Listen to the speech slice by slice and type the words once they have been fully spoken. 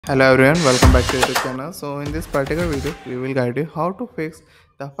Hello everyone, welcome back to YouTube channel. So in this particular video, we will guide you how to fix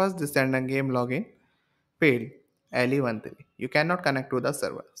the first Descendant game login failed LE13. You cannot connect to the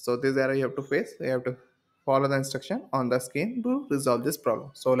server. So this error you have to face. You have to follow the instruction on the screen to resolve this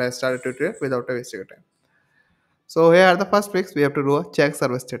problem. So let's start a tutorial without wasting your time. So here are the first fix. We have to do a check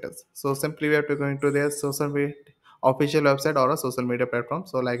server status. So simply we have to go into their social media official website or a social media platform.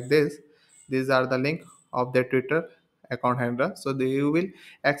 So like this, these are the link of their Twitter account handler. So you will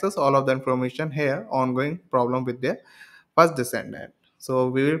access all of the information here. Ongoing problem with their first descendant. So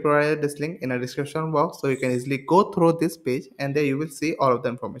we will provide this link in a description box so you can easily go through this page and there you will see all of the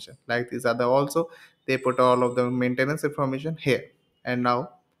information. Like these are the also they put all of the maintenance information here. And now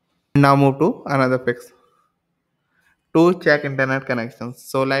move to another fix to check internet connections.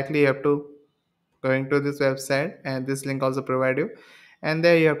 So likely you have to going to this website and this link also provide you, and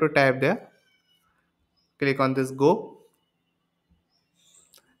there you have to type there, click on this go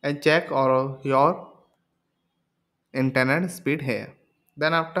and check all your internet speed here.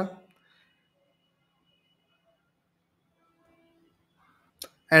 Then after,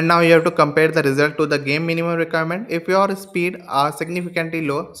 and now you have to compare the result to the game minimum requirement. If your speed are significantly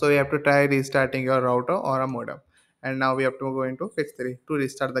low, so you have to try restarting your router or a modem. And now we have to go into fix 3 to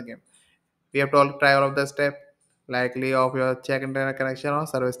restart the game. We have to try all of the steps likely of your check internet connection or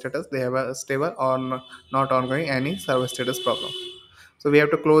service status. They have a stable or not ongoing any service status problem. So we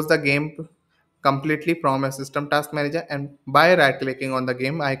have to close the game completely from a system task manager and by right clicking on the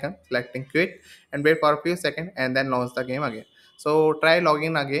game icon, selecting quit and wait for a few seconds and then launch the game again. So try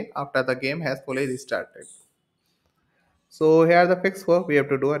logging again after the game has fully restarted. So here the fix for we have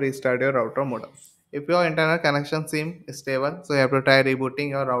to do a restart your router modem. If your internet connection seems stable, so you have to try rebooting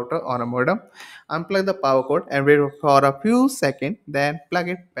your router or a modem, unplug the power cord and wait for a few seconds, then plug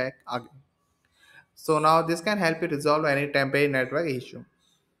it back again. So now this can help you resolve any temporary network issue.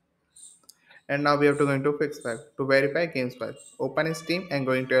 And now we have to go into fix file to verify games file. Open Steam and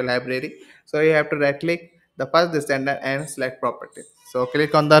go into your library. So you have to right click the first descendant and select properties. So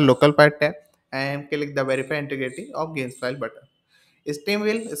click on the local file tab and click the verify integrity of games file button. Steam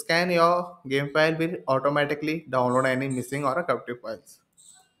will scan your game file, will automatically download any missing or corrupted files.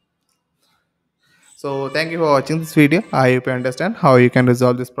 So thank you for watching this video. I hope you understand how you can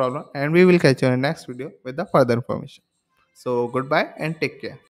resolve this problem and we will catch you in the next video with the further information. So goodbye and take care.